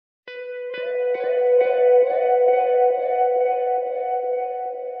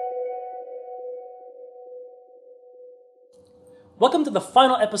Welcome to the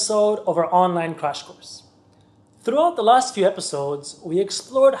final episode of our online crash course. Throughout the last few episodes, we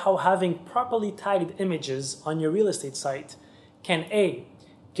explored how having properly tagged images on your real estate site can A.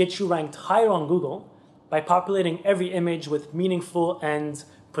 get you ranked higher on Google by populating every image with meaningful and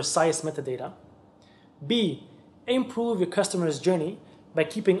precise metadata, B. improve your customer's journey by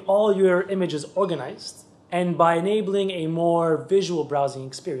keeping all your images organized and by enabling a more visual browsing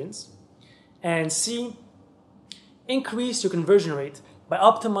experience, and C. increase your conversion rate by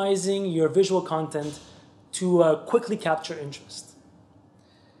optimizing your visual content to quickly capture interest.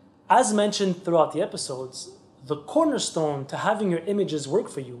 As mentioned throughout the episodes, the cornerstone to having your images work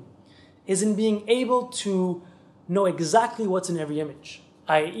for you is in being able to know exactly what's in every image,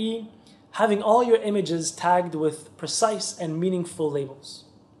 i.e., having all your images tagged with precise and meaningful labels.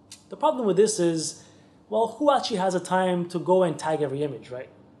 The problem with this is, well, who actually has the time to go and tag every image, right?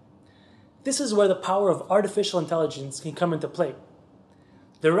 This is where the power of artificial intelligence can come into play.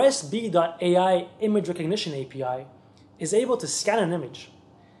 The Restb.ai image recognition API is able to scan an image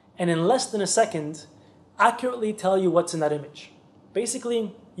and in less than a second accurately tell you what's in that image.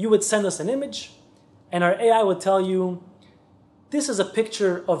 Basically, you would send us an image and our AI would tell you, this is a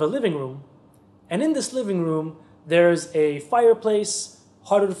picture of a living room, and in this living room there's a fireplace,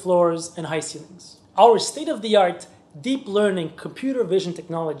 hardwood floors, and high ceilings. Our state-of-the-art deep learning computer vision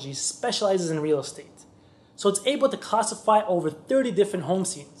technology specializes in real estate. So it's able to classify over 30 different home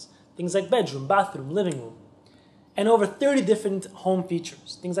scenes, things like bedroom, bathroom, living room, and over 30 different home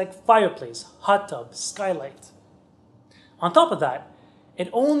features, things like fireplace, hot tub, skylight. On top of that, it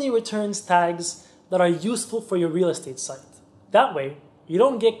only returns tags that are useful for your real estate site. That way, you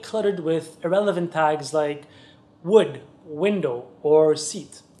don't get cluttered with irrelevant tags like wood, window, or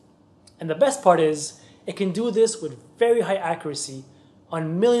seat. And the best part is, it can do this with very high accuracy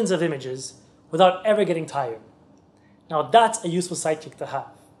on millions of images without ever getting tired. Now that's a useful sidekick to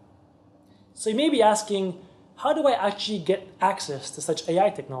have. So you may be asking, how do I actually get access to such AI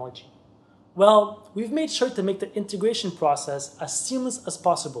technology? Well, we've made sure to make the integration process as seamless as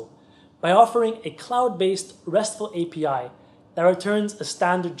possible by offering a cloud-based RESTful API that returns a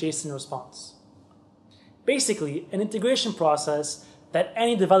standard JSON response. Basically, an integration process that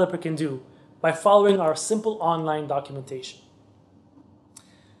any developer can do by following our simple online documentation.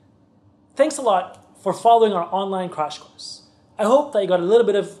 Thanks a lot for following our online crash course. I hope that you got a little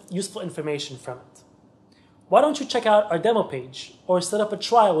bit of useful information from it. Why don't you check out our demo page or set up a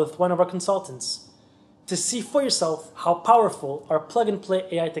trial with one of our consultants to see for yourself how powerful our plug-and-play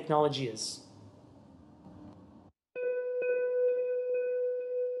AI technology is.